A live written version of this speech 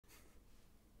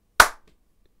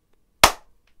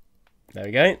There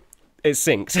we go. It's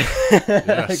synced.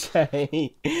 Yes.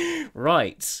 Okay.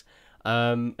 Right.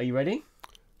 Are you ready?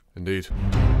 Indeed.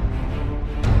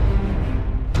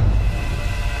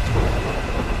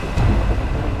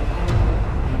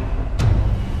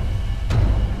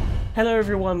 Hello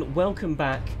everyone, welcome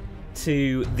back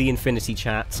to the Infinity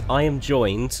Chat. I am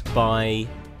joined by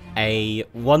a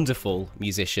wonderful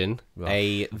musician,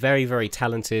 a very, very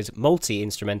talented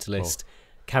multi-instrumentalist,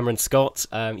 Cameron Scott.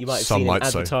 You might have seen him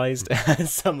advertised.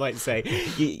 Some might say.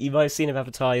 You might have seen him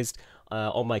advertised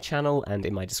on my channel and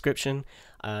in my description.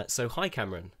 So hi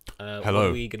Cameron. Hello. What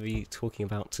are we going to be talking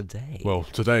about today? Well,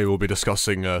 today we'll be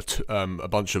discussing a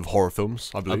bunch of horror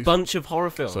films, I believe. A bunch of horror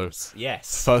films, So,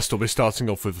 yes. First, we'll be starting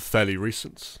off with fairly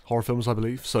recent horror films, I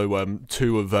believe. So,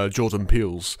 two of Jordan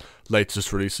Peele's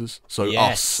latest releases. So,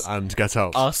 Yes. Us and Get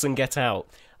Out. Us and Get Out.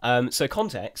 So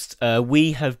context,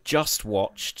 we have just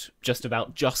watched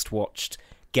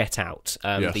Get Out,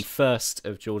 Yes. the first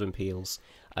of Jordan Peele's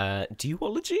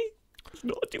duology?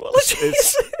 Not a duology.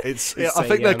 I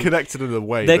think they're connected in a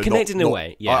way. They're connected in a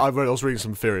way, yeah. I was reading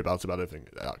some theory about it, but I don't think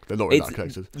they're not really that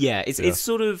connected. Yeah, it's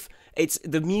sort of... It's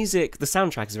the music, the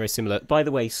soundtrack is very similar. By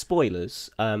the way, spoilers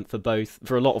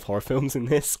for a lot of horror films in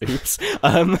this. Oops.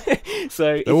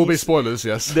 So There will be spoilers,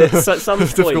 yes. Some It's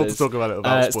spoilers. difficult to talk about it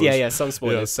without spoilers. Yeah, some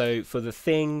spoilers. Yeah. So for The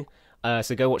Thing,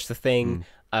 so go watch The Thing.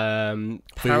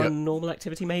 Paranormal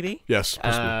Activity, maybe. Yes,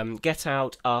 possibly. Get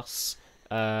Out, Us,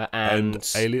 and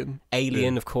Alien.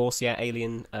 Alien, of course. Yeah,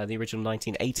 Alien, the original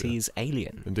 1980s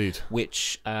Alien. Indeed.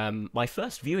 Which my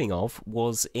first viewing of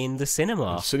was in the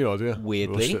cinema. Cinema, yeah.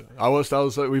 Weirdly.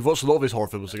 We've watched a lot of his horror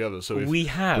films together, so We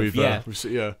have, yeah.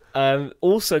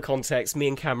 Also, context: me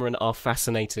and Cameron are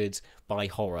fascinated by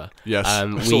horror. Yes,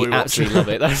 that's we absolutely love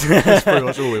it. That's pretty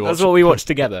much all we watch. That's what we watch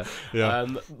together. Yeah.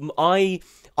 I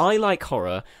like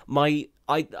horror.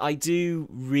 I do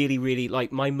really, really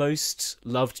like my most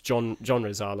loved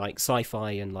genres are like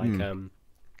sci-fi and like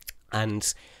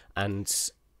and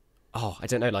I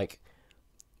don't know, like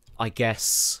I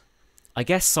guess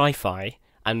sci-fi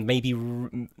and maybe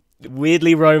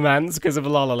weirdly romance because of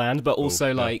La La Land, but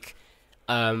also like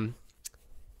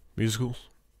musicals.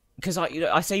 Because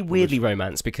I say weirdly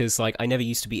romance because like I never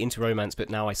used to be into romance,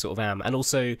 but now I sort of am. And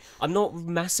also, I'm not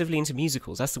massively into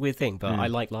musicals. That's the weird thing. But I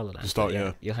like La La Land.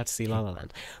 Yeah, you'll have to see La La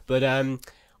Land. But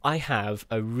I have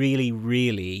a really,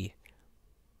 really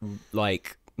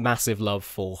like massive love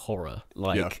for horror.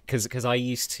 Like because I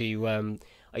used to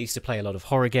play a lot of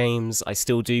horror games. I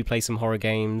still do play some horror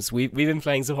games. We've been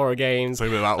playing some horror games.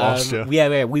 Playing with Outlast,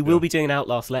 yeah. We will be doing an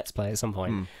Outlast Let's Play at some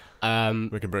point.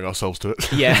 We can bring ourselves to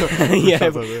it.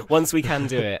 Yeah. Once we can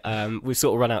do it. We've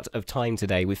sort of run out of time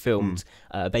today. We filmed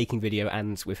a baking video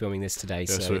and we're filming this today,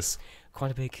 so it's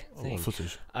quite a big thing.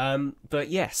 Footage. But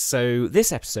yes, so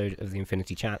this episode of the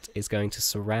Infinity Chat is going to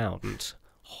surround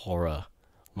horror.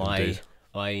 My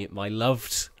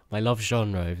loved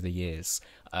genre over the years.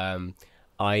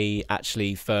 I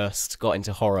actually first got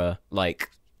into horror, like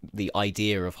the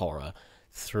idea of horror,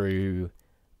 through.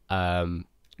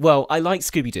 Well, I like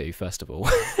Scooby-Doo, first of all.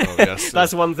 Oh, yes,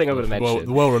 That's one thing I'm going to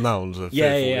mention. Well-renowned.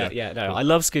 Yeah. No, I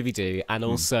love Scooby-Doo, and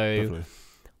also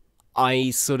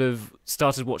I sort of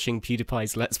started watching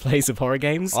PewDiePie's Let's Plays of horror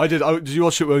games. I did. Did you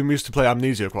watch it when we used to play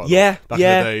Amnesia quite a lot? Back in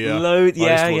the day,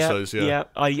 yeah.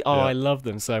 I love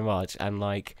them so much, and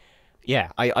like,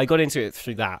 I got into it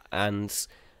through that, and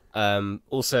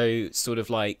also sort of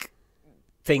like.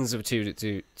 Things to do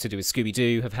with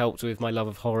Scooby-Doo have helped with my love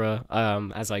of horror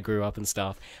as I grew up and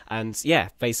stuff. And yeah,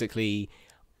 basically,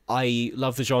 I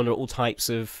love the genre, all types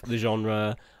of the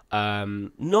genre.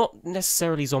 Not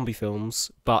necessarily zombie films,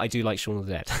 but I do like Shaun of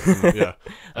the Dead. Yeah.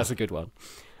 That's a good one.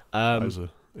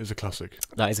 Is a classic.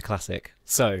 That is a classic.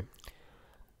 So,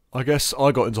 I guess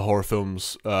I got into horror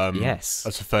films yes,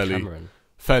 at a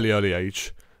fairly early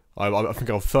age. I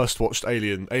think I first watched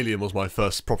Alien. Alien was my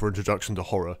first proper introduction to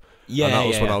horror. Yeah, and that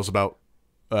was when I was about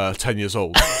 10 years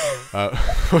old.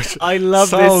 I love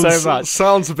this so much.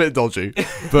 Sounds a bit dodgy,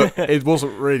 but it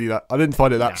wasn't really that. I didn't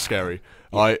find it that scary.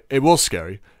 It was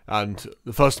scary, and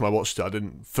the first time I watched it, I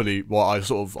didn't fully. Well, I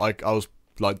was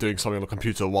like doing something on the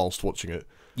computer whilst watching it.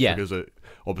 Yeah, because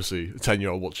obviously a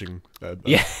 10-year-old watching a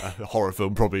horror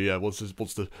film probably wants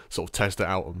to sort of test it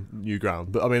out on new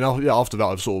ground. But I mean, after that,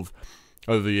 I've sort of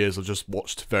over the years I've just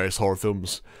watched various horror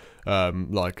films.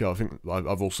 Like I think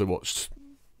I've also watched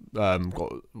when I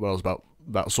was about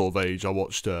that sort of age. I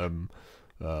watched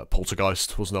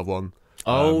Poltergeist was another one.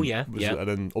 Oh yeah, And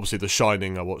then obviously The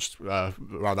Shining I watched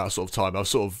around that sort of time. I've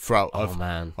sort of throughout. Oh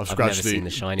man, I've never gradually seen The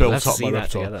Shining. built We'll have to up see my that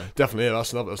repertoire. together. Definitely, yeah,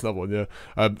 that's another one. Yeah,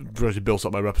 gradually built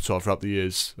up my repertoire throughout the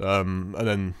years. And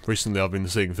then recently I've been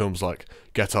seeing films like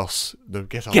Get Us.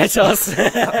 Get Us.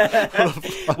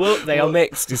 Well, they are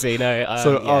mixed, you see.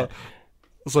 No,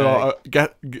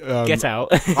 Get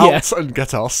Out. Out and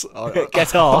Get Us.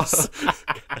 Get Us.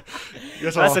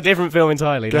 That's a different film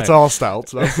entirely. Get no. Arsed Out.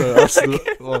 That's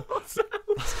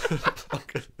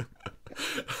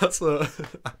that's a.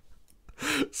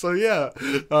 So yeah,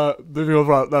 moving on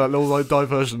from that little like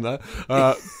diversion there.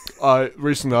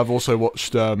 I've also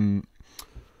watched. What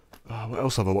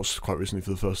else have I watched quite recently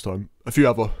for the first time? A few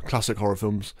other classic horror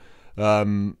films.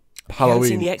 Halloween.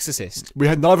 Seen The Exorcist.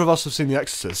 Neither of us have seen The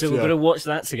Exorcist. So we're going to watch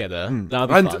that together. That'll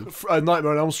be fun. And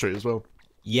Nightmare on Elm Street as well.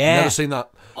 Yeah. Never seen that.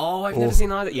 Oh, I've never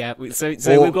seen either. Yeah. So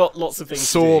we've got lots of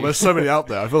things to do. There's so many out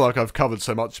there. I feel like I've covered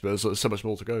so much, but there's so much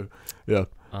more to go. Yeah.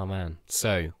 Oh man.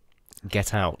 So,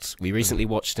 Get Out. We recently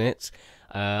watched it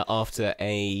after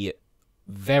a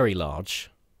very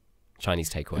large Chinese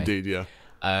takeaway. Indeed. Yeah.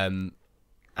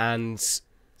 And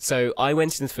so I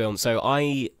went into the film. So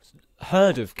I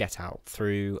heard of Get Out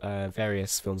through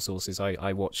various film sources.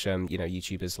 I watch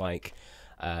YouTubers like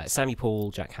Sammy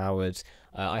Paul, Jack Howard.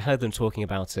 I heard them talking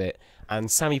about it,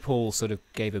 and Sammy Paul sort of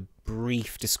gave a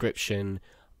brief description,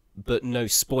 but no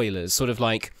spoilers. Sort of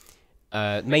like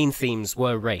main themes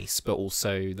were race, but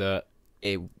also that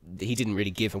he didn't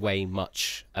really give away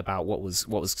much about what was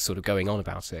sort of going on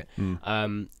about it.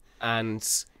 And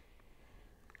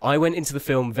I went into the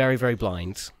film very, very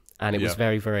blind, and it was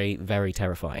very, very, very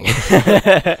terrifying.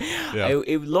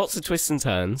 It lots of twists and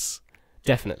turns,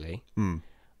 definitely.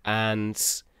 And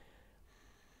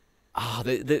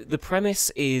the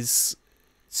premise is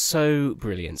so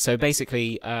brilliant. So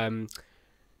basically,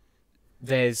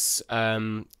 there's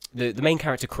the main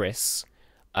character Chris.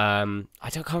 Can't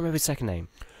remember his second name.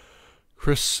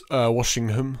 Chris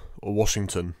Washington or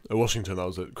Washington. Washington, that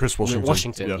was it. Chris Washington.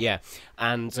 Washington, yeah.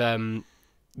 And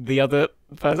the other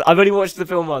person, I've only watched the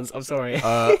film once. I'm sorry.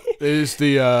 Is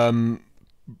the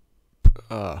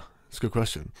it's a good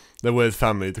question. They're with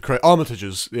family. The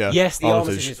Armitages, yeah. Yes, the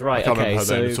Armitages, right. I can't remember her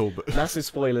so name at all, but massive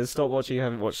spoilers. Stop watching. You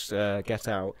haven't watched Get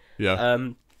Out. Yeah.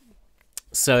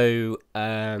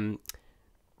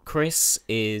 Chris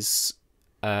is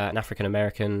an African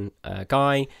American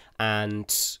guy,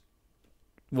 and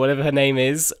whatever her name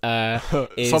is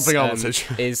something Armitage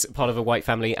is part of a white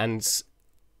family, and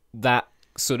that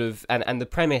sort of and the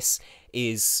premise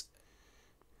is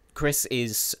Chris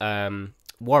is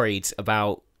worried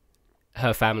about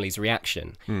her family's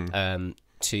reaction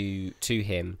to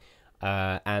him,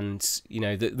 and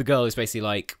the girl is basically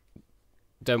like,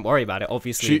 don't worry about it.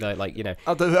 Obviously, at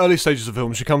the early stages of the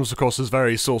film, she comes across as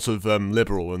very sort of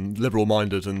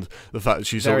liberal-minded, and the fact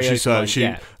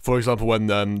that for example, when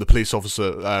the police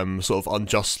officer sort of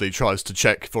unjustly tries to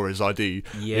check for his ID,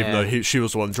 even though she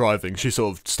was the one driving, she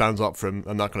sort of stands up for him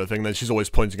and that kind of thing. And then she's always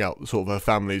pointing out sort of her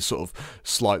family's sort of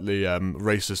slightly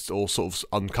racist or sort of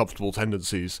uncomfortable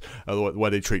tendencies, the way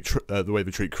they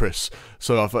treat Chris.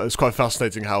 So it's quite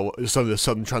fascinating how there's a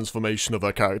sudden transformation of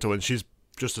her character when she's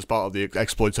just as part of the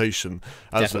exploitation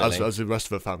as the rest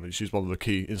of her family. She's one of the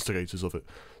key instigators of it.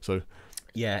 So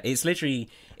yeah,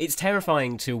 it's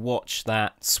terrifying to watch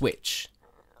that switch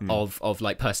of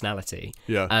like personality.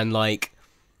 Yeah. And like,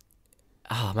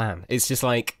 oh man, it's just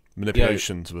like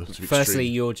manipulation to firstly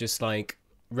extreme. You're just like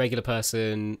regular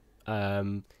person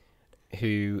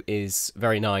who is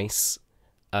very nice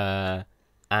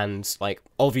and like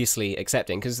obviously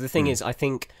accepting, because the thing is, I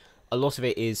think a lot of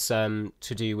it is to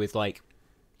do with like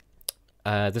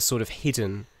the sort of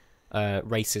hidden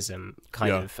racism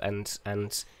kind of,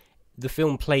 and the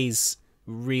film plays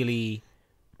really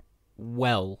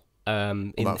well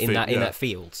in that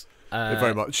field. It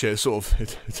very much, yeah. Sort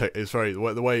of, it's very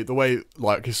the way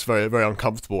like it's very very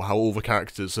uncomfortable how all the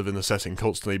characters within the setting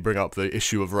constantly bring up the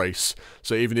issue of race.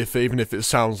 So even if it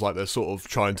sounds like they're sort of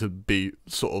trying to be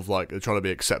sort of like they're trying to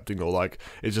be accepting, or like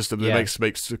it's just it makes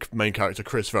the main character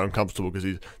Chris very uncomfortable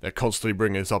because they're constantly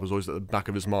bringing this up as always at the back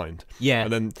of his mind. Yeah,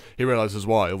 and then he realizes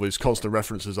why all these constant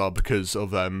references are because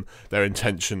of their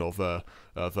intention of the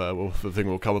thing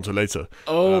we'll come on to later.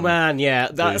 Oh man, yeah,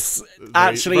 that's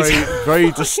actually very,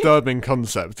 very disturbing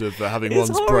concept of having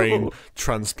one's horrible. Brain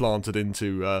transplanted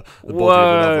into the body of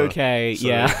another. Okay, so,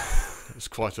 yeah, it's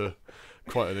quite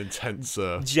an intense,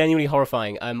 genuinely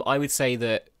horrifying. I would say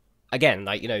that again,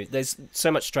 like there's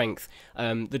so much strength.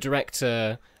 The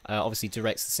director obviously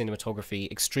directs the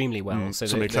cinematography extremely well. So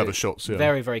many clever shots,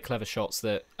 very very clever shots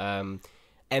that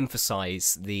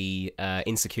emphasize the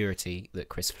insecurity that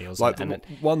Chris feels. Like and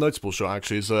one notable shot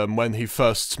actually is when he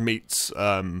first meets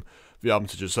the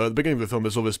Armitages. So at the beginning of the film,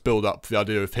 there's all this build up for the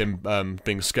idea of him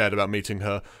being scared about meeting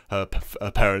her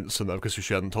parents, and because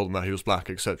she hadn't told him that he was black,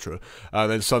 etc.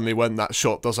 And then suddenly, when that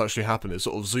shot does actually happen, it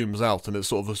sort of zooms out, and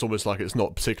it's almost like it's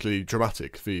not particularly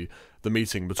dramatic. The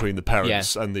meeting between the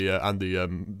parents and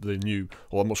the new,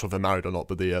 or I'm not sure if they're married or not,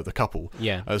 but the couple.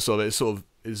 Yeah. So it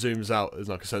zooms out as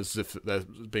like a sense as if they're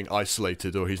being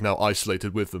isolated, or he's now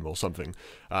isolated with them or something,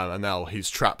 and now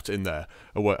he's trapped in there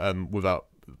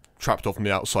trapped off from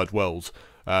the outside world,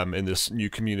 in this new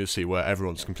community where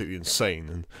everyone's completely insane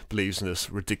and believes in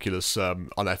this ridiculous,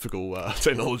 unethical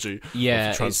technology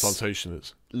of transplantation.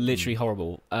 It's literally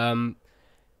horrible. So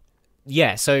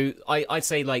I'd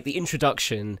say like the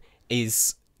introduction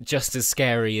is just as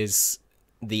scary as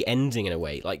the ending in a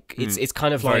way. Like it's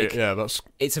kind of like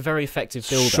it's a very effective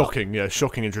build. Shocking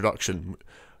introduction,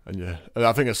 and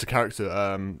I think it's the character,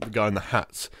 the guy in the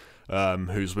hat,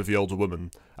 who's with the older woman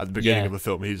at the beginning of the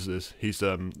film. He's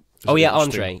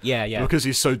Andre, because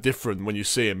he's so different when you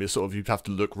see him. It's you have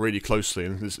to look really closely,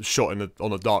 and it's shot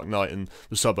on a dark night in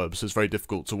the suburbs. So it's very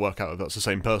difficult to work out if that's the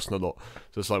same person or not.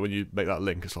 So it's like when you make that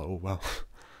link, it's like, oh wow.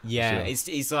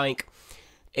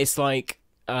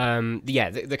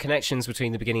 The connections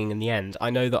between the beginning and the end. I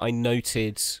know that I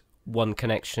noted one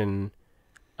connection.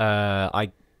 Oh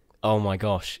my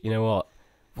gosh, you know what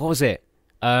was it?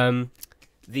 Can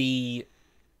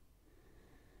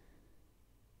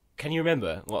you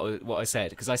remember what I said?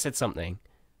 Because I said something.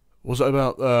 Was it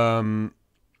about it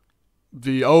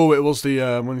was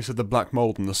when he said the black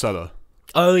mold in the cellar.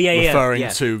 Oh yeah, referring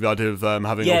to the idea of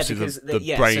having obviously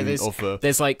the brain so of the.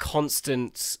 There's like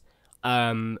constant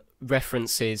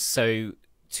references to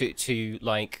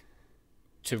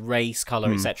race,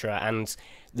 color, etc. And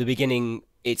the beginning,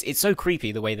 it's so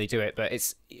creepy the way they do it, but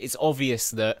it's obvious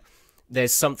that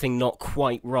there's something not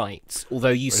quite right.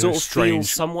 Although you sort of feel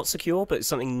somewhat secure, but it's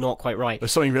something not quite right.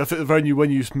 There's something when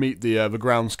you meet the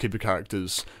groundskeeper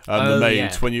characters, the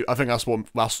maid. I think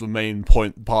that's the main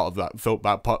part of that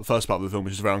first part of the film,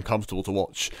 which is very uncomfortable to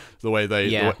watch. The way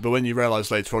they, but when you realise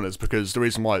later on, it's because the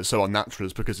reason why it's so unnatural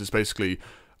is because it's basically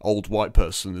old white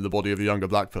person in the body of a younger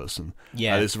black person.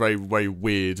 Yeah, and it's a very very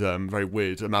weird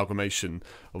amalgamation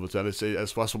of it. And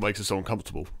that's what makes it so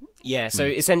uncomfortable. Yeah. So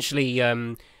essentially,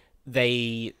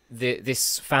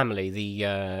 this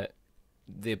family,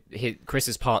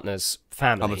 Chris's partner's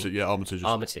family,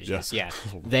 Armitages,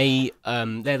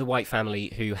 they're the white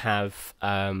family who have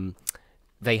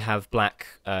black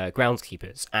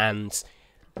groundskeepers, and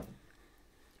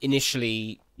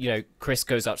initially, Chris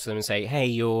goes up to them and say, "Hey,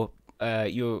 you're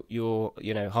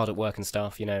hard at work and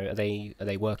stuff. Are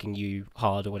they working you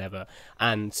hard or whatever?"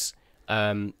 And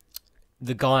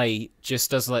the guy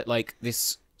just does like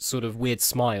this sort of weird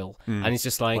smile, and he's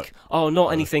just like, "Oh, not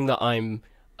anything that I'm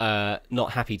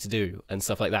not happy to do," and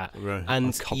stuff like that. Right.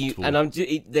 And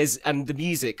the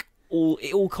music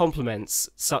all complements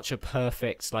such a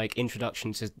perfect like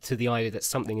introduction to the idea that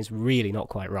something is really not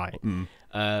quite right.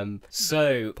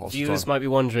 So viewers might be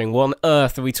wondering, what on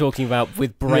earth are we talking about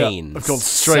with brains? I've gone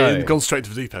straight to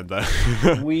the deep end there.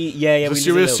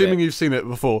 You're assuming you've seen it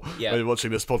before when you're watching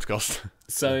this podcast.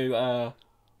 So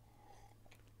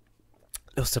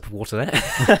a sip of water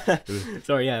there.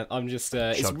 Sorry, I'm just.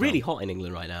 It's really hot in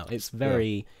England right now. It's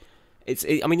very.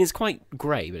 I mean, it's quite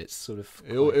grey, but it's sort of.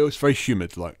 It was very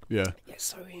humid, Yeah, it's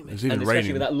so humid. It's even and especially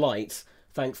raining. with that light.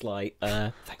 Thanks, light.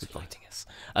 Thanks for lighting us.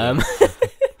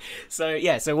 So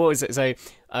what was it? So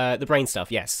the brain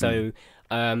stuff. Yes. So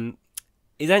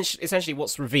essentially,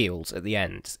 what's revealed at the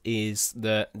end is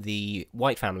that the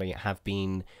White family have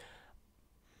been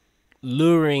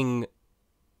luring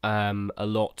a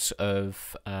lot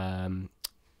of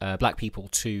black people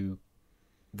to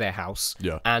their house,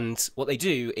 and what they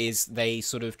do is they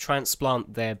sort of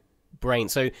transplant their brain.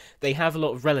 So they have a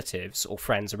lot of relatives or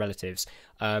friends or relatives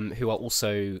who are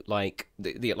also like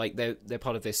they're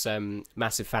part of this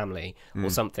massive family or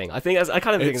something. I think I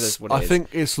kind of think that's what it is. I think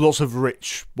it's lots of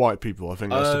rich white people. I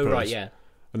think that's the right, yeah.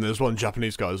 And there's one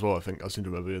Japanese guy as well. I think I seem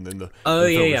to remember in the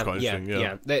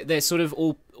film. They're sort of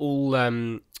all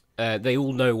they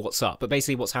all know what's up, but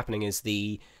basically what's happening is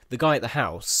the guy at the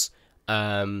house,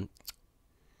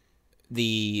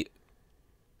 the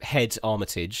head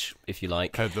Armitage, if you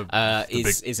like,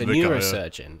 is a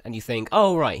neurosurgeon, and you think,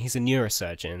 oh right, he's a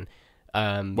neurosurgeon.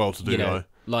 Well-to-do guy.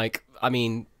 Like, I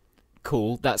mean,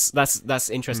 cool. That's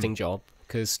interesting job,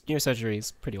 because neurosurgery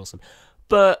is pretty awesome.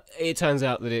 But it turns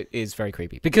out that it is very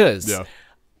creepy because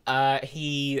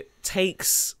he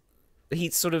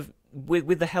sort of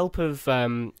with the help of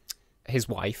his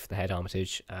wife, the head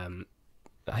Armitage,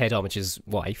 Head Armiger's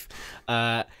wife,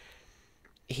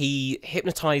 he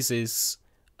hypnotizes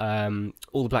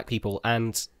all the black people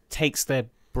and takes their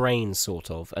brains,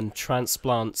 sort of, and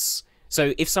transplants.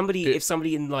 So if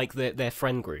somebody in like their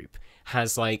friend group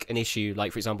has like an issue,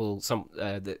 like for example,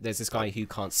 there's this guy who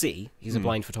can't see, he's a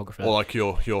blind photographer, or like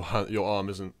your arm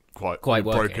isn't quite broken,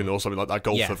 working, or something like that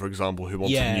golfer, for example, who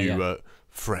wants a new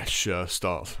fresh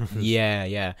start.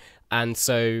 yeah. And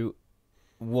so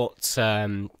what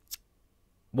the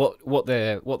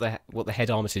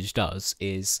Head Armitage does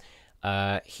is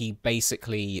he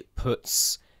basically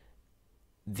puts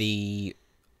the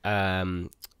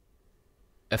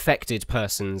affected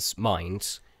person's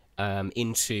mind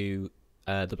into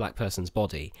the black person's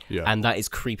body, and that is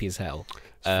creepy as hell.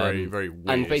 It's very, very weird.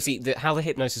 And basically, how the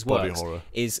hypnosis works horror.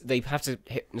 is they have to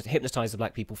hypnotize the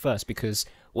black people first, because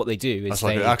what they do is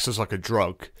it acts as like a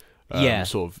drug.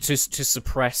 Sort of to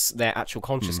suppress their actual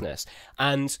consciousness,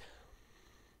 and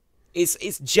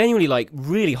it's genuinely like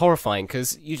really horrifying,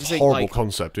 because you just think, horrible like,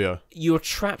 concept. Yeah, you're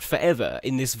trapped forever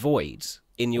in this void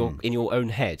in your own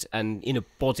head and in a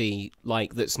body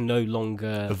like that's no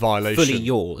longer a violation, fully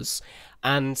yours.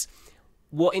 And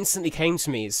what instantly came to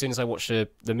me as soon as I watched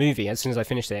the movie, as soon as I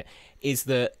finished it, is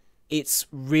that it's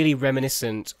really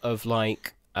reminiscent of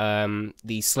like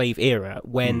the slave era,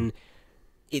 when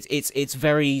it's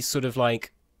very sort of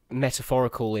like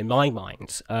metaphorical in my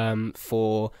mind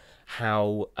for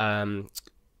how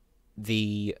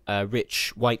the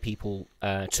rich white people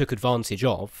took advantage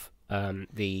of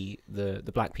the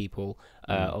black people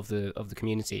of the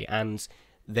community, and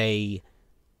they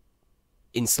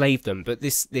enslaved them. But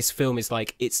this film is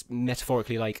like, it's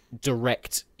metaphorically like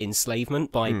direct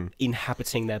enslavement by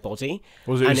inhabiting their body.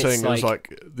 What was it you saying? It was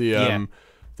like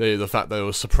the fact they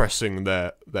were suppressing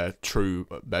their true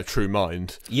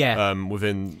mind. Yeah.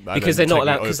 Within, because they're not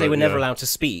allowed, because they were never allowed to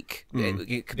speak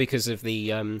because of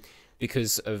the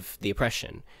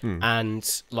oppression,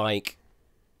 and like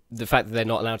the fact that they're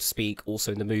not allowed to speak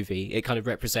also in the movie, it kind of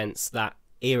represents that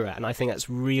era, and I think that's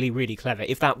really, really clever.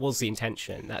 If that was the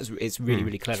intention, it's really,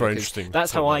 really clever. It's very interesting.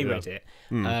 That's how I read it,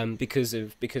 because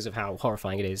of how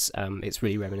horrifying it is. It's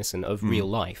really reminiscent of real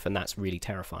life, and that's really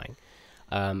terrifying.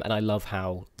 And I love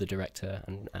how the director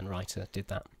and writer did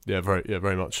that.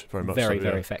 Very much. Very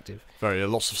effective.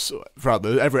 Lots of throughout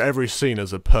every scene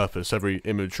has a purpose. Every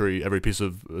imagery, every piece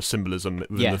of symbolism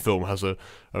within the film has a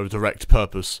direct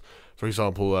purpose. For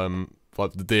example,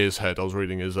 like the deer's head I was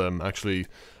reading is actually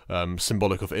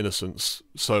symbolic of innocence.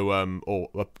 So, or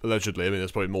allegedly, I mean,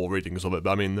 there's probably more readings of it,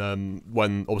 but I mean,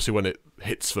 when it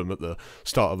hits them at the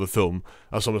start of the film,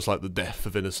 that's almost like the death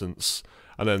of innocence.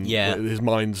 And then his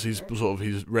mind's he's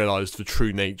realised the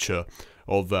true nature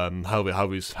of how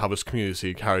his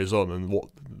community carries on, and what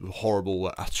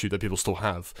horrible attitude that people still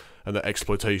have, and the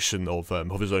exploitation of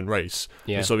his own race.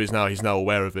 Yeah. And so he's now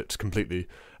aware of it completely.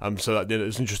 So that,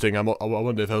 it's interesting. I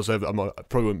wonder if there was ever.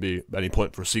 Probably wouldn't be any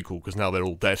point for a sequel, because now they're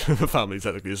all dead, the family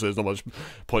technically. So there's not much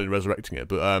point in resurrecting it.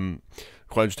 But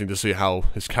quite interesting to see how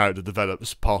his character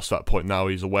develops past that point. Now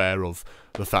he's aware of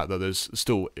the fact that there's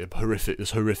still horrific,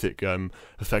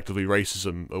 effectively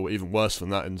racism, or even worse than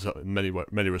that in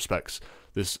many respects.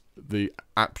 The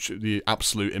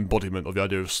absolute embodiment of the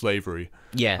idea of slavery,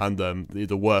 and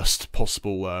the worst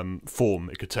possible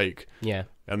form it could take. Yeah,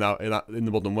 and now in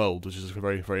the modern world, which is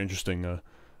very, very interesting. It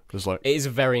is a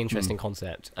very interesting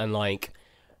concept, and like,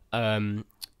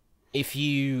 if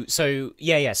you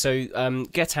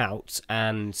Get Out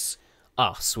and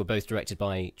Us were both directed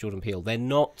by Jordan Peele. They're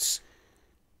not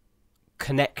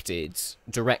connected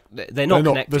they're not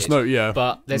connected.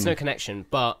 There's no connection,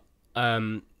 but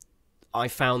I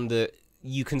found that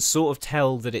you can sort of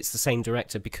tell that it's the same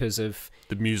director because of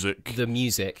the music,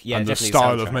 and the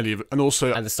style of many of it, and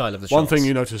the style of the shots. One thing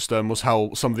you noticed was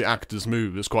how some of the actors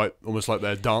move. It's quite almost like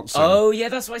they're dancing. Oh yeah,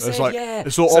 that's what I said.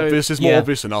 It's all obvious. It's more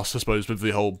obvious in Us, I suppose, with the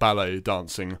whole ballet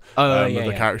dancing of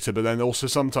the character. But then also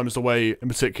sometimes the way, in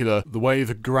particular, the way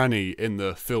the granny in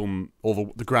the film,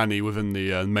 or the granny within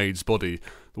the maid's body,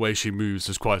 the way she moves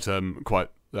is quite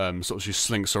sort of, she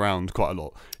slinks around quite a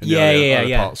lot in the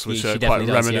earlier parts, which are quite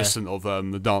reminiscent of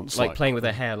the dance, like playing with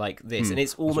her hair like this, and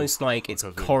it's almost like it's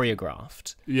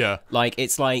choreographed. Yeah, like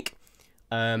it's like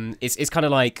it's kind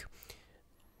of like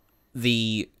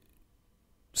the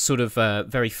sort of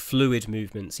very fluid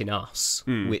movements in Us,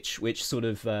 which sort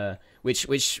of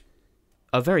which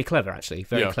are very clever, actually,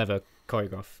 clever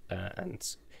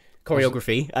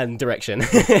choreography and direction.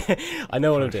 I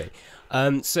know what I'm doing.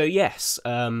 So yes.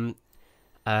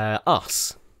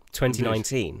 Us,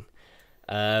 2019.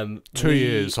 2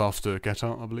 years after Get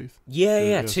Out, I believe.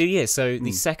 Yeah, 2 years. So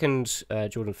the second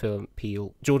Jordan Peele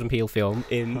film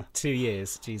in 2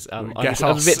 years. Jeez, I'm a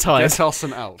bit tired. Get Us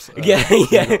and Out. Yeah.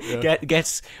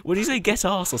 Get. What do you say? Get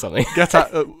Us or something? Get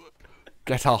Out.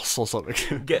 Get Us or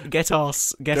something. Get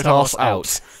Us. Get Us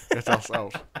out. Get Us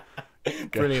out.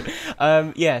 Brilliant.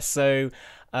 So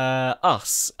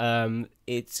Us.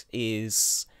 It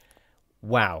is.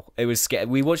 Wow, it was scary.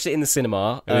 We watched it in the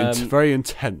cinema. It's a very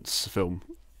intense film.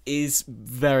 Is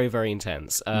very, very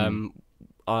intense.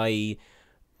 I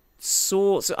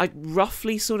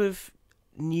roughly sort of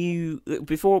knew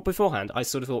beforehand. I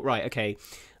sort of thought, right, okay,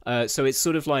 so it's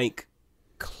sort of like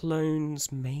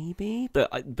clones, maybe, but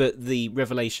the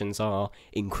revelations are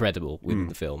incredible within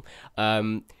the film.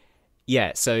 So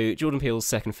Jordan Peele's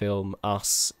second film,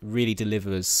 Us, really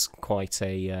delivers quite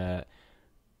an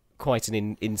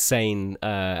insane,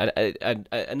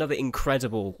 another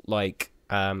incredible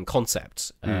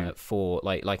concept for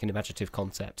like an imaginative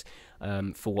concept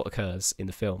for what occurs in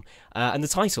the film, and the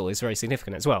title is very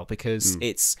significant as well because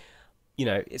it's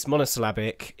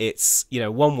monosyllabic, it's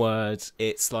one word,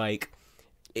 it's like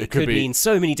it could mean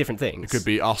so many different things. It could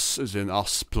be us as in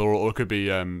us plural, or it could be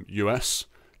US,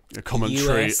 a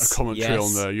commentary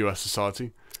on the US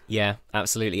society. Yeah,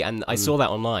 absolutely, and I saw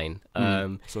that online,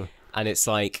 and it's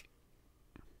like.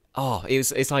 Oh,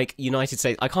 it's like United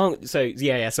States. I can't. So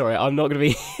yeah. Sorry, I'm not going to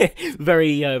be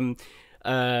very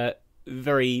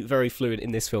very very fluent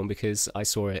in this film because I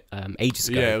saw it ages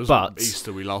ago. Yeah, it was but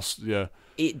Easter. We last. Yeah,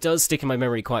 it does stick in my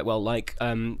memory quite well. Like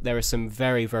there are some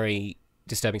very very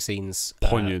disturbing scenes,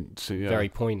 very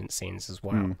poignant scenes as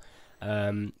well.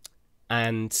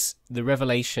 And the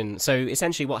revelation. So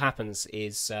essentially, what happens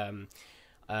is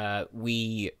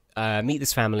we meet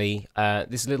this family.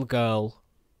 This little girl.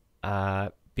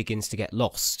 Begins to get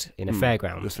lost in a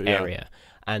fairground area,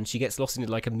 and she gets lost in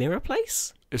like a mirror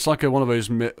place. It's like one of those,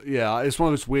 it's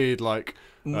one of those weird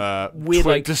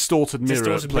distorted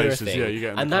mirror places. Thing. Yeah, you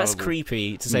get, and that's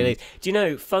creepy to say. Do you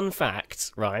know? Fun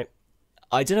fact, right?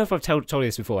 I don't know if I've told you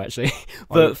this before actually,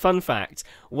 but fun fact: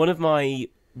 one of my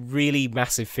really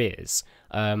massive fears.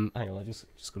 Hang on, I just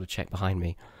got to check behind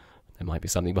me. There might be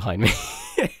something behind me.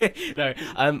 No,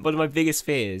 one of my biggest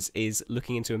fears is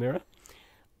looking into a mirror.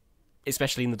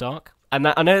 Especially in the dark, and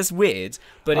that, I know it's weird,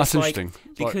 but that's it's like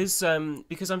because I'm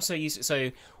so used. So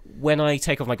when I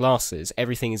take off my glasses,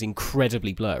 everything is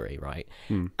incredibly blurry, right?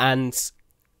 And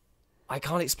I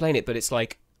can't explain it, but it's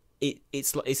like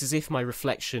it's as if my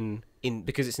reflection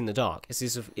because it's in the dark. It's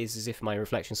as if my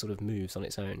reflection sort of moves on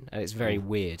its own, and it's very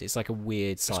weird. It's like a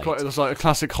weird sight. It's like a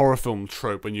classic horror film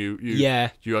trope when you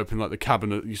open like the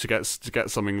cabinet. You used to get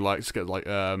something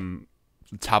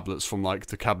tablets from like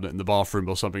the cabinet in the bathroom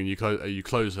or something. You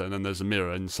close it, and then there's a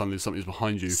mirror, and suddenly something's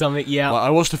behind you. I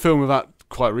watched a film of that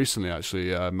quite recently,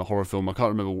 actually, a horror film. I can't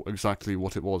remember exactly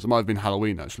what it was. It might have been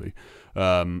Halloween, actually,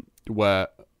 where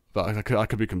I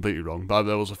could be completely wrong. But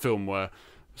there was a film where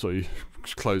you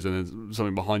close and there's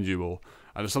something behind you,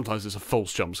 and sometimes it's a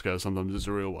false jump scare, sometimes it's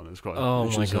a real one. It's quite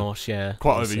quite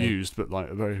overused, but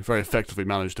like very very effectively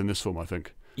managed in this film, I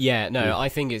think. Yeah, no, I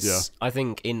think I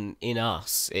think in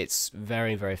Us, it's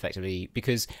very, very effectively,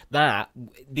 because that,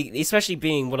 especially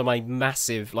being one of my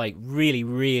massive, like, really,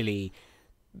 really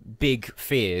big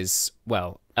fears,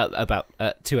 well, about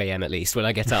 2 a.m. at least, when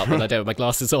I get up and I don't have my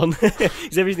glasses on,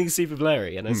 because everything's super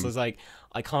blurry, and it's like,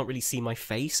 I can't really see my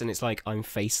face, and it's like I'm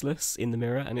faceless in the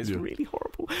mirror, and it's really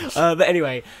horrible. But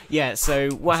anyway,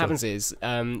 so what happens is,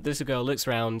 this little girl looks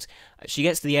around, she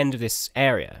gets to the end of this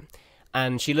area,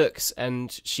 and she looks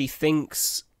and she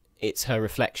thinks it's her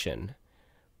reflection,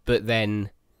 but then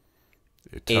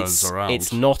it turns around.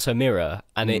 It's not a mirror,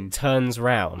 and it turns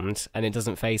round and it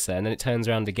doesn't face her, and then it turns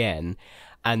around again,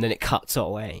 and then it cuts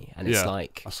away, and it's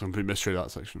like, that's a complete mystery,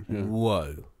 that section. Yeah.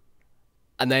 Whoa.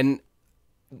 And then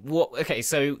what? Okay,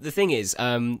 so the thing is,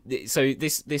 so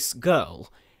this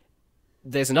girl,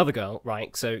 there's another girl,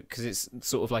 right? So because it's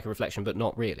sort of like a reflection, but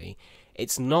not really.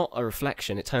 It's not a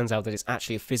reflection. It turns out that it's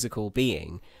actually a physical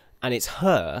being, and it's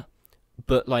her,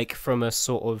 but like from a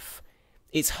sort of,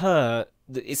 it's her.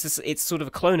 It's sort of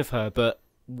a clone of her, but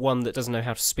one that doesn't know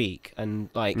how to speak, and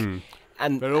like,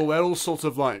 and they're all sort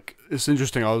of like. It's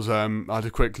interesting. I had a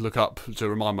quick look up to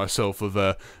remind myself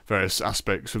of various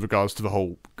aspects with regards to the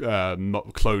whole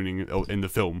cloning in the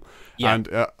film, and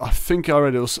I think I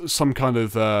read it was some kind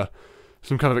of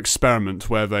experiment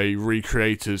where they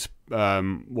recreated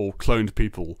cloned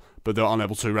people, but they're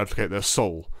unable to replicate their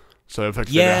soul. So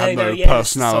effectively, they have no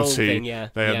personality.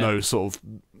 They have no sort of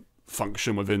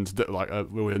function within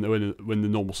the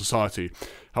normal society.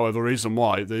 However, the reason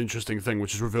why, the interesting thing,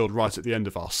 which is revealed right at the end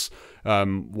of Us,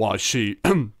 why she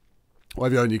where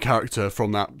the only character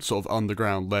from that sort of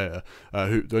underground layer,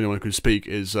 who the only one who could speak,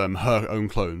 is her own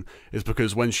clone, is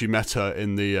because when she met her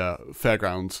in the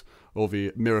fairground or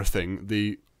the mirror thing,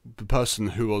 the person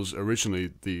who was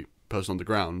originally the person on the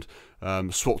ground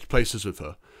swapped places with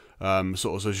her.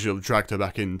 Sort of, so she dragged her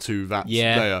back into that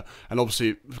layer, and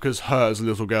obviously because her as a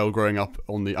little girl growing up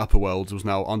on the upper world was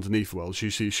now underneath the world, she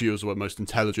was the most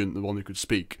intelligent, the one who could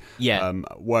speak.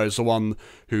 Whereas the one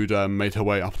who'd made her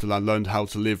way up to land learned how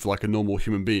to live like a normal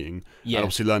human being, and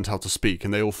obviously learned how to speak,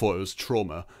 and they all thought it was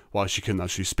trauma why she couldn't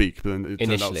actually speak. But then it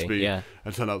turned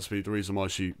out to be the reason why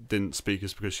she didn't speak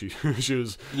is because she she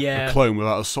was a clone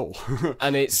without a soul,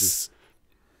 and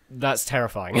that's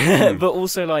terrifying. But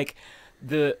also like.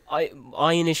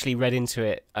 I initially read into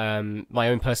it my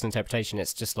own personal interpretation.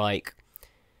 It's just like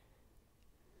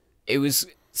it was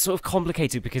sort of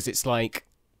complicated because it's like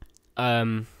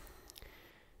maybe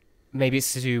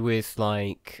it's to do with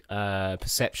like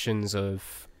perceptions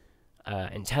of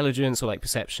intelligence or like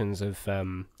perceptions of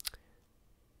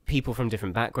people from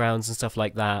different backgrounds and stuff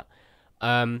like that.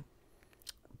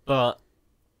 But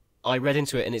I read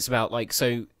into it, and it's about like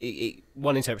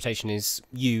one interpretation is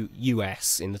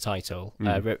US in the title,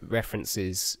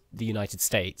 references the United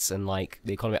States and like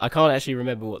the economy. I can't actually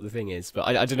remember what the thing is, but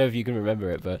I don't know if you can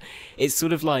remember it. But it's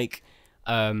sort of like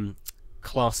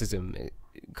classism,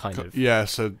 kind of. Yeah,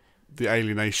 so the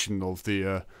alienation of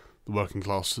the working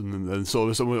class, and sort of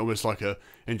it's almost like a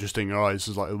interesting eyes.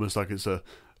 It's like almost like it's a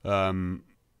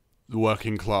the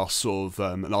working class sort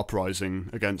of an uprising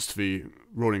against the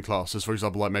ruling classes. For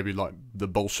example, like maybe like the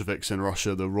Bolsheviks in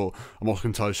Russia. I'm not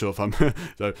entirely sure if I'm.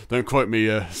 Don't quote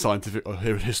me scientific or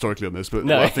historically on this, but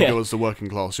I think it was the working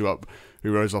class who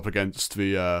rose up against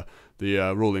the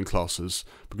ruling classes,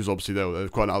 because obviously they're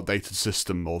quite an outdated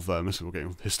system of. We're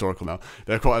getting historical now.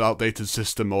 They're quite an outdated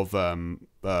system of.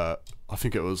 I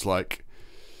think it was like.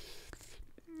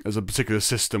 There's a particular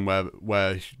system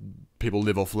where people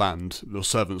live off land, or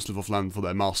servants live off land for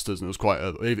their masters, and it was quite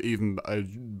even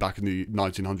back in the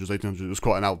 1900s, 1800s, it was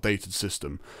quite an outdated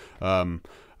system,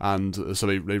 and so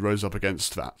they rose up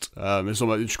against that.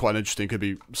 It's quite interesting. Could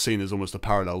be seen as almost a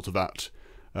parallel to that,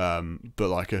 but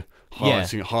like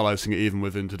highlighting it even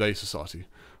within today's society.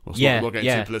 Well, not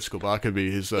getting too political, but that could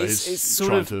be his. It's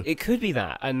sort of. It could be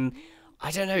that, and I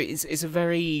don't know. It's a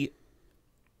very.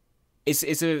 It's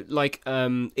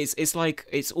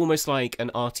almost like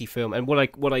an arty film, and what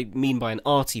I mean by an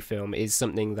arty film is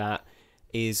something that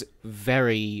is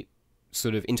very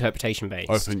sort of interpretation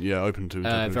based, open to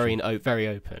interpretation. very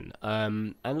open.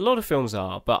 And a lot of films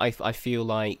are, but I feel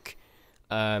like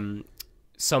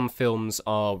some films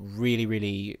are really,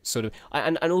 really sort of,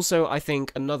 and also I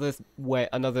think another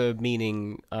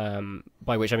meaning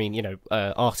by which I mean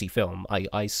arty film,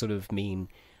 I sort of mean.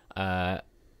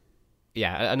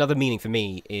 Another meaning for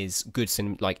me is good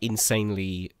like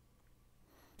insanely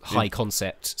high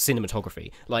concept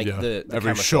cinematography. Like the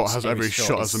every shot has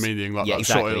a meaning. Like that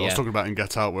exactly, shot I was talking about in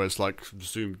Get Out, where it's like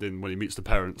zoomed in when he meets the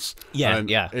parents.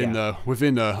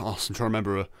 Within I'm trying to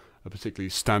remember a particularly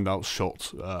standout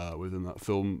shot within that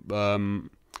film.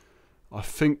 I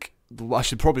think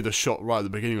actually probably the shot right at the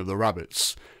beginning of the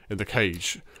rabbits in the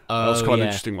cage. That was quite an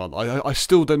interesting one. I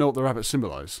still don't know what the rabbits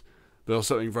symbolise. There was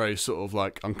something very sort of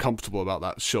like uncomfortable about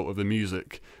that shot of the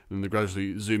music and the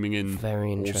gradually zooming in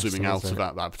or zooming out of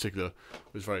that particular.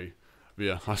 It was very,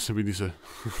 I simply need to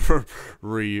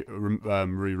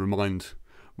remind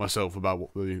myself about what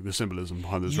the symbolism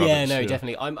behind those rabbits.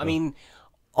 Definitely. I mean,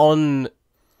 on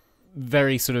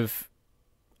very sort of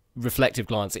reflective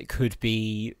glance, it could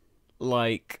be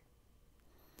like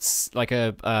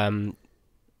a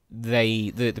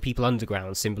the people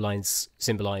underground symbolize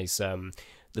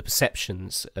the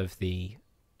perceptions of the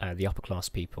upper class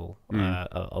people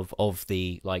of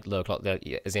the like lower class,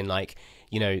 as in like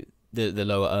the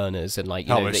lower earners, and like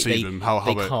how they see them, how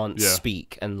they can't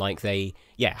speak, and like how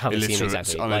they see them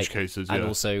exactly, uneducated, and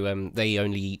also they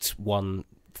only eat one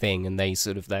thing, and they're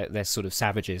sort of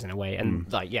savages in a way, and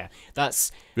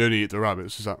that's they only eat the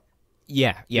rabbits. Is that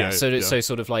so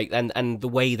sort of like and the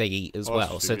way they eat as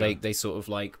well. So they sort of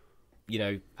like.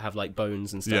 Have like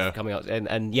bones and stuff coming out,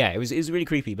 and it was really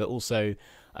creepy, but also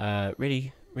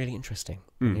really interesting.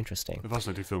 Really interesting. A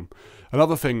fascinating film.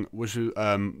 Another thing, which is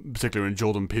particularly in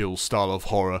Jordan Peele's style of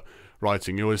horror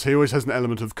writing, he always has an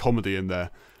element of comedy in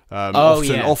there.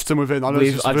 Often within,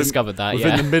 I've discovered that.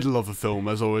 Within the middle of the film,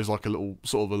 there's always like a little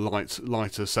sort of a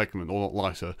lighter segment, or not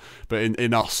lighter, but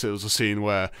in Us, it was a scene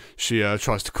where she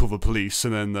tries to call the police,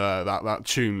 and then that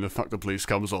tune, the "Fuck the Police,"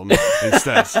 comes on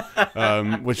instead,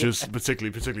 which is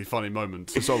particularly funny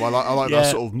moment. So I like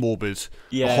that sort of morbid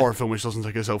horror film, which doesn't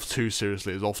take itself too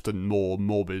seriously, is often more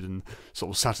morbid and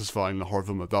sort of satisfying than a horror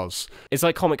film that does. It's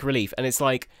like comic relief, and it's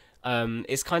like.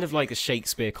 It's kind of like a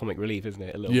Shakespeare comic relief, isn't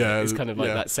it? A little bit. It's kind of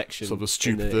like that section. Sort of the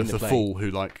stupid, the fool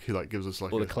who gives us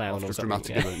like or the clown or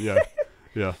dramatic something.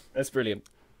 Yeah. That's brilliant.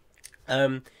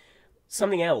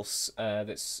 Something else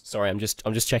that's sorry, I'm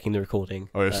just checking the recording.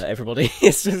 Oh, yes. Everybody,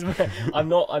 it's just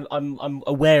I'm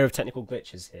aware of technical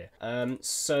glitches here.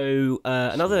 So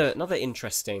another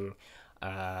interesting.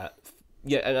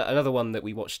 Another one that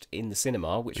we watched in the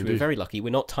cinema, which we were very lucky.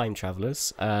 We're not time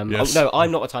travelers. Yes. No,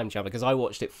 I'm not a time traveler because I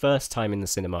watched it first time in the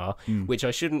cinema, which I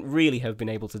shouldn't really have been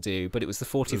able to do, but it was the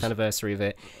 40th anniversary of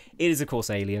it. It is, of course,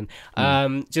 Alien.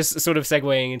 Just sort of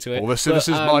segueing into it. Well, this is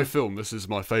my film. This is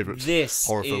my favourite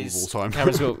horror film of all time.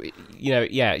 Cameron's film.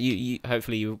 You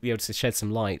hopefully you'll be able to shed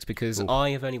some light because I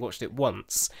have only watched it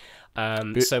once.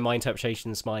 So my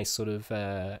interpretations, my sort of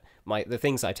the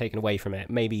things that I've taken away from it.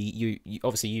 Maybe you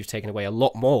obviously you've taken away a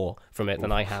lot more from it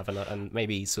than I have, and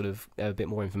maybe sort of a bit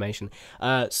more information.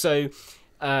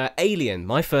 Alien,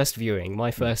 my first viewing,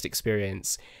 my first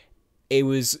experience, it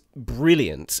was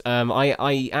brilliant.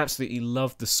 I absolutely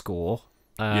loved the score.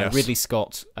 Ridley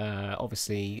Scott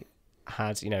obviously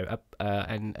had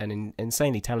an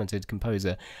insanely talented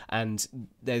composer, and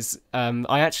there's a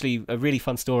really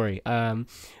fun story.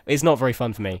 It's not very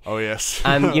fun for me. Oh yes.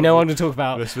 And what I'm going to talk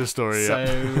about this story.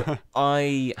 So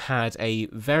I had a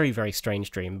very, very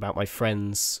strange dream about my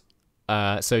friends.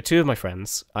 So two of my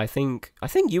friends, I think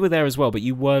you were there as well, but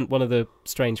you weren't one of the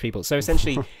strange people. So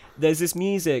essentially there's this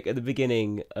music at the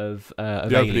beginning of the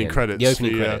Alien, opening credits. The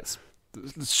opening credits.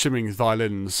 The shimmering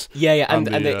violins. And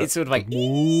it's sort of like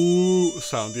woo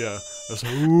sound. That's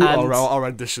our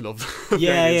rendition of the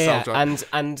soundtrack.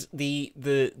 And the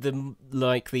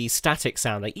static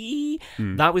sound, like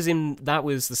that was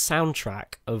the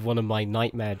soundtrack of one of my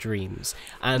nightmare dreams.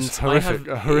 And it's a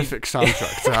horrific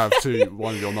soundtrack to have to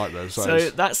one of your nightmares. So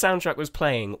that soundtrack was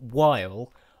playing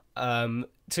while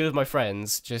two of my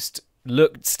friends just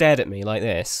stared at me like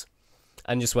this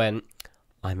and just went,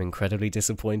 "I'm incredibly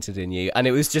disappointed in you," and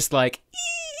it was just like,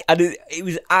 and it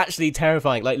was actually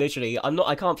terrifying. Like literally,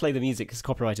 I can't play the music because it's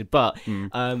copyrighted, but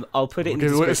I'll put it in the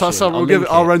description.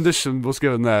 Our rendition was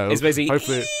given there. It's basically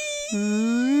hopefully.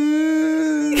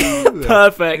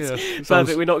 Perfect. Yeah,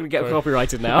 Perfect. We're not going to get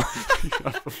copyrighted now.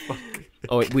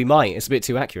 Oh, we might. It's a bit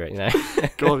too accurate,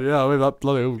 God, yeah. I mean, that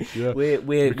bloody. Yeah. We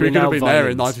could have been there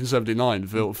in 1979.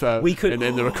 We could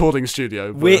in the recording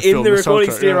studio. We're in the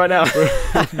recording studio right now.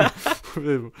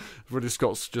 Ridley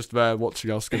Scott's just there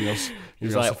watching us, giving us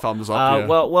a thumbs up.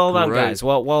 Well done, guys.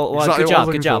 Well,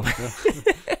 exactly good job.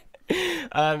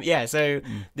 So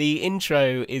the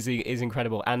intro is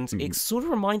incredible, and it sort of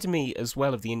reminded me as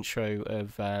well of the intro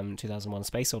of 2001: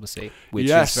 Space Odyssey, which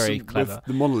is very clever. With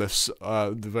the monoliths,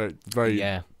 the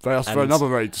another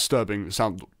very disturbing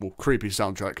creepy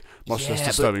soundtrack, much less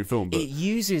disturbing film. But it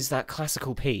uses that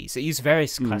classical piece. It used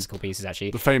various classical pieces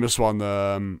actually. The famous one,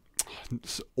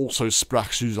 also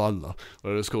Sprach zu Alla,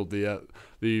 where it's called the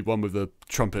one with the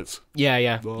trumpets.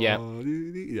 Yeah.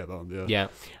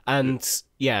 And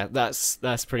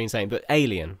that's pretty insane. But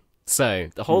Alien. So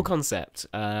the whole concept.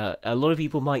 A lot of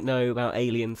people might know about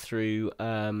Alien through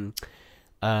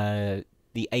the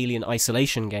Alien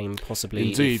Isolation game,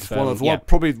 possibly. Indeed,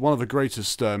 probably one of the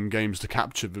greatest games to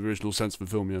capture the original sense of the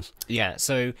film. Yes. Yeah.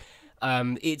 So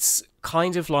it's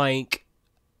kind of like.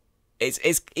 It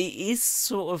is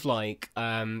sort of like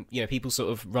people sort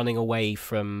of running away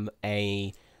from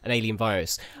an alien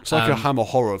virus. It's like a Hammer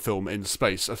horror film in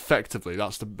space. Effectively,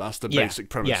 that's the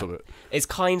basic premise of it. It's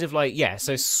kind of like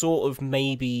so sort of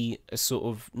maybe a sort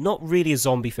of not really a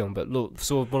zombie film, but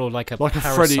sort of more like a parasite.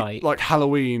 A Freddy, like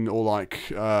Halloween or like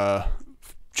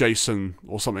Jason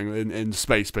or something in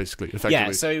space, basically. Effectively.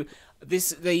 Yeah. So.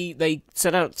 They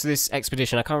set out to this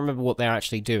expedition. I can't remember what they're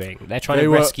actually doing. They're trying to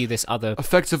rescue this other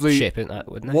ship, isn't that?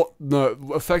 Wouldn't they? No,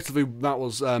 effectively that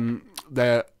was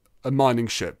they're a mining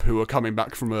ship who are coming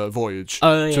back from a voyage to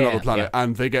another planet,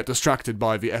 and they get distracted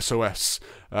by the SOS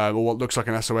or what looks like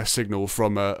an SOS signal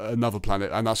from another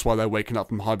planet, and that's why they're waking up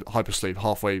from hypersleep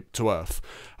halfway to Earth.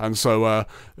 And so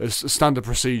it's a standard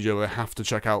procedure. They have to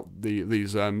check out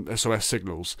these SOS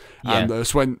signals, and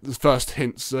it's when the first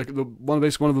hints. One of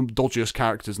the dodgiest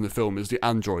characters in the film is the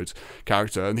android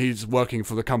character, and he's working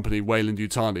for the company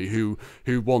Weyland-Yutani,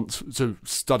 who want to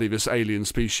study this alien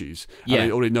species. And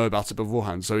they already know about it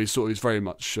beforehand, so he's very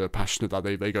much passionate that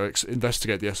they go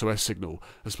investigate the SOS signal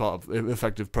as part of the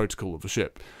effective protocol of the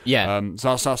ship. So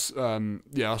that's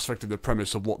effectively the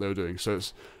premise of what they were doing. So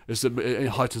it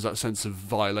heightens that sense of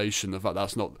violation. The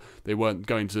fact they weren't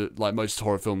going to, like most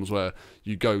horror films where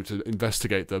you go to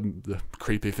investigate the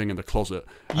creepy thing in the closet,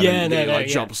 and it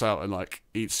jumps out and like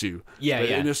eats you.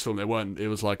 In this film they weren't. It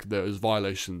was like there was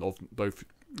violation of both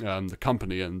the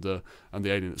company and the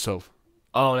alien itself.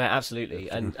 Oh no, absolutely,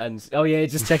 and oh yeah,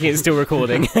 just checking it's still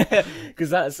recording, because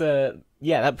that's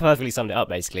that perfectly summed it up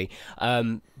basically.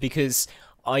 Because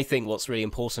I think what's really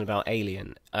important about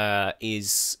Alien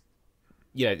is,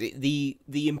 you know,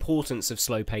 the importance of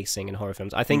slow pacing in horror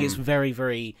films. I think it's very,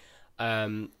 very,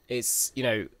 it's, you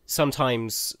know,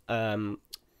 sometimes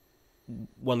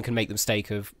one can make the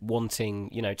mistake of wanting,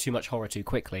 you know, too much horror too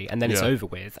quickly, and then it's over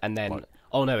with, and then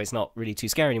oh no, it's not really too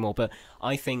scary anymore. But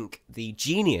I think the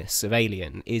genius of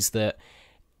Alien is that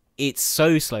it's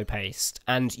so slow paced,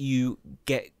 and you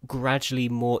get gradually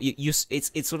more. It's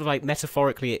sort of like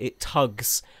metaphorically, it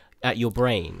tugs at your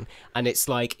brain, and it's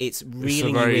like it's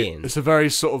reeling you in. It's a very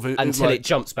sort of until it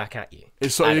jumps back at you.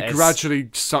 It gradually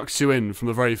sucks you in from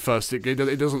the very first. It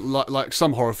doesn't like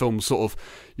some horror films. Sort of,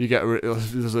 you get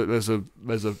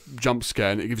there's a jump scare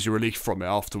and it gives you relief from it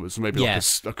afterwards. Maybe like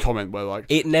a comment where like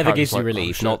it never gives you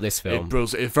relief. Not this film.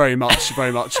 It very much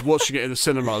watching it in the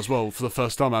cinema as well for the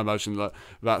first time. I imagine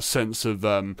that sense of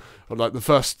like the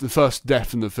first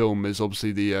death in the film is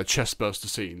obviously the chest burster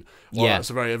scene.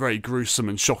 That's a very gruesome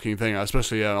and shocking thing.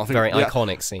 Especially I think very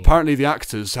iconic scene. Apparently the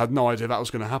actors had no idea that was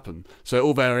going to happen, so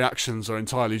all their reactions are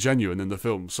entirely genuine in the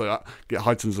film. So that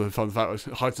heightens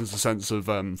the sense of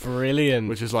brilliant.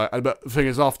 Which is like, but the thing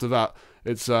is, after that,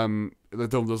 it's the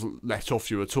film doesn't let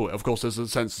off you at all. Of course, there's a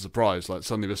sense of surprise, like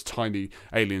suddenly this tiny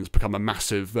aliens become a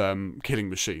massive killing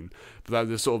machine. But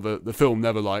that is sort of the film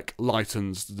never like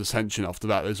lightens the tension after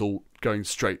that. It's all going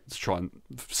straight to try and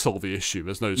solve the issue.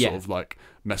 There's no sort of like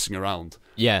messing around.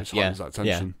 Which heightens that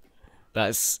tension.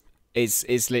 That's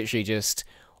it's literally just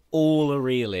all a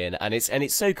reel in, and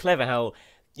it's so clever how,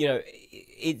 you know,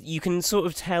 you can sort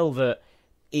of tell that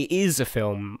it is a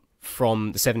film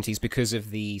from the 70s because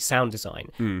of the sound design,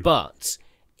 but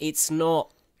it's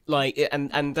not like,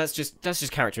 and that's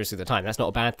just characteristic of the time. That's not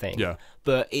a bad thing.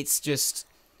 But it's just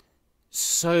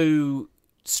so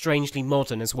strangely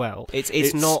modern as well.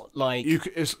 It's not like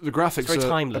the graphics very are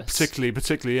timeless.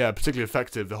 particularly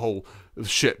effective. The whole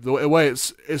ship, the way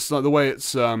it's like the way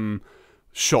it's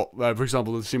shot. For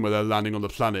example, the scene where they're landing on the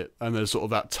planet, and there's sort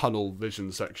of that tunnel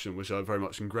vision section, which are very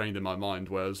much ingrained in my mind.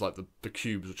 Whereas like the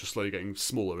cubes are just slowly getting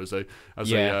smaller as they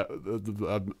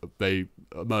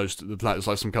emerge. The planet is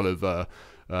like some kind of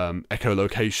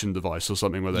echolocation device or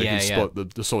something where they can spot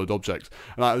the solid object,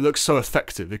 and it looks so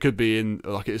effective. It could be in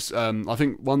like it's. I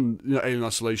think Alien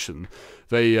Isolation,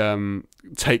 they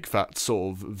take that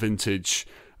sort of vintage,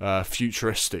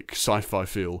 futuristic sci-fi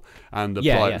feel and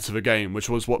apply it to the game, which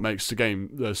was what makes the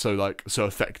game so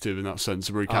effective in that sense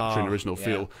of recapturing the original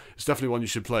feel. It's definitely one you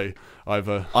should play. I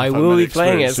will be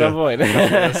playing it at some point.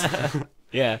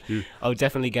 I'll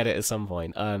definitely get it at some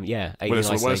point. When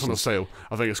it's on a sale,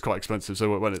 I think it's quite expensive.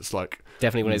 So when it's like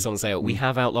definitely when it's on sale, we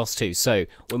have Outlast 2. So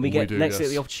when we get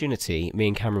the opportunity, me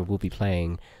and Cameron will be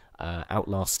playing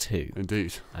Outlast 2.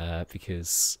 Indeed,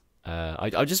 because.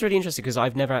 I'm just really interested because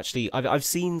I've never actually I've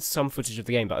seen some footage of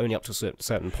the game, but only up to a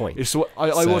certain point.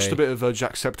 I watched a bit of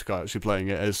Jacksepticeye actually playing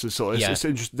it. It's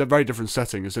interesting. They're very different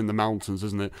setting. It's in the mountains,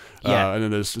 isn't it? And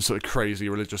then there's this sort of crazy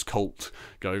religious cult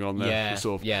going on there.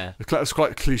 It's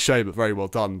quite cliche, but very well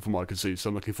done from what I can see. So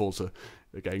I'm looking forward to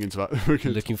getting into that.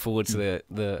 Looking forward to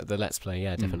the Let's Play.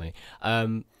 Yeah, definitely.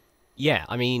 I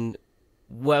mean,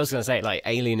 what I was going to say, like,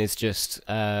 Alien is just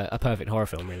a perfect horror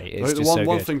film, really. It's just so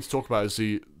one good. thing to talk about is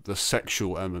the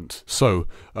sexual element. So,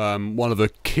 one of the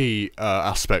key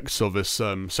aspects of this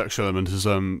sexual element is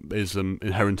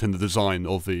inherent in the design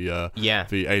of the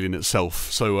alien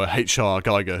itself. So, H.R.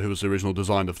 Geiger, who was the original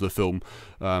designer for the film,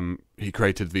 he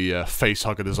created the face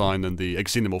hugger design and the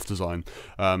xenomorph design.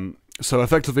 So,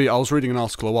 effectively, I was reading an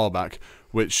article a while back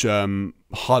which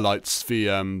highlights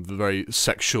the very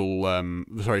sexual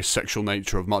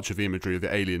nature of much of the imagery of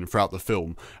the alien throughout the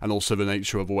film, and also the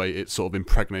nature of the way it sort of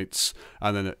impregnates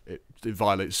and then it it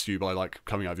violates you by like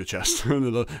coming out of your chest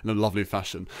in a lovely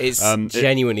fashion. It's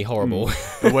genuinely horrible.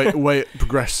 The way it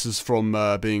progresses from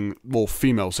being more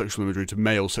female sexual imagery to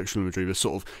male sexual imagery, this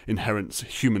sort of inherent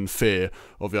human fear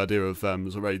of the idea of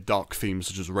there's a very dark themes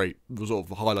such as rape was sort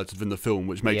of highlighted in the film,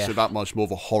 which makes it that much more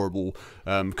of a horrible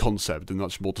concept and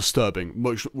much more disturbing,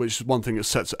 which is one thing that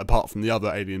sets it apart from the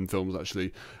other Alien films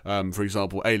actually. For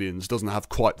example, Aliens doesn't have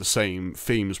quite the same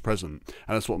themes present,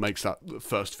 and that's what makes that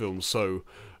first film so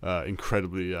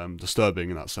incredibly disturbing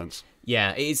in that sense.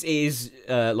 Yeah, it is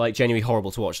like genuinely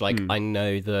horrible to watch. Like I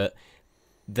know that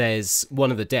there's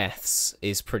one of the deaths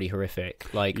is pretty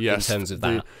horrific. Like in terms of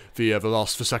that, the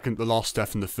last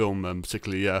death in the film,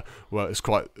 particularly, well, it's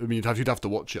quite. I mean, you'd have to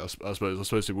watch it. I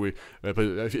suppose but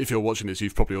if you're watching this,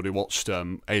 you've probably already watched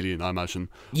Alien, I imagine.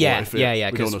 Yeah,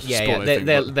 because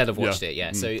they'll have watched it.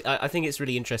 Yeah, so I think it's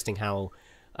really interesting how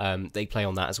they play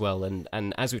on that as well.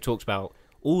 And as we've talked about,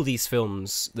 all these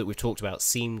films that we've talked about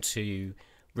seem to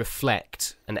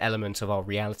reflect an element of our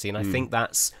reality, and I think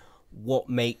that's what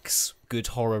makes good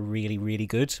horror really, really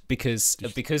good, because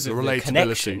of the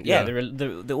connection.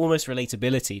 The almost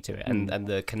relatability to it, and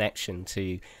the connection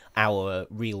to our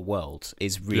real world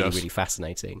is really, really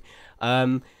fascinating.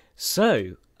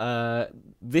 So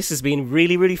this has been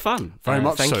really, really fun. Very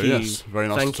much thank so, you. yes. Very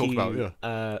nice to talk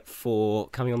about, for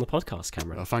coming on the podcast,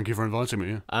 Cameron. Thank you for inviting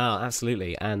me,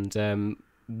 absolutely. And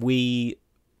we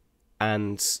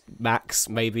and Max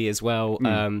maybe as well,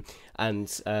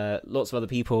 and lots of other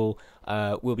people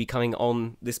will be coming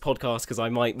on this podcast, because I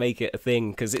might make it a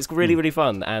thing, because it's really, really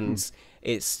fun, and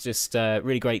it's just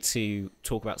really great to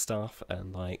talk about stuff,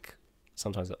 and like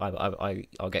sometimes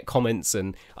I'll get comments,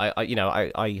 and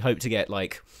I hope to get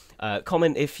like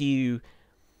comment if you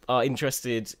are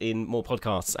interested in more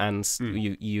podcasts and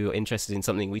you're interested in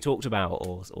something we talked about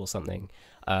or something.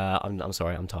 I'm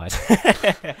sorry, I'm tired.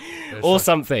 Or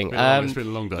something. It's been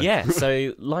a long day. Yeah,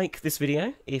 so like this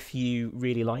video if you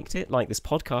really liked it, like this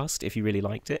podcast if you really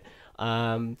liked it,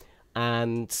 and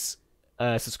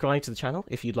subscribe to the channel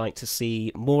if you'd like to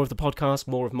see more of the podcast,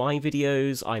 more of my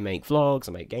videos. I make vlogs,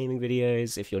 I make gaming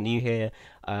videos if you're new here.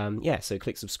 So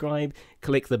click subscribe,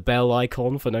 click the bell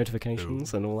icon for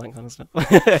notifications and all that kind of stuff.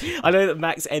 I know that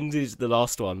Max ended the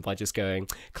last one by just going,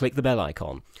 click the bell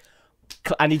icon.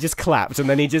 And he just clapped, and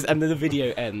then the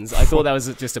video ends. I thought that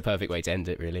was just a perfect way to end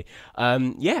it, really.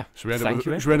 Should we end it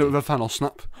with a Thanos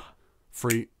snap?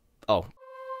 3. Oh.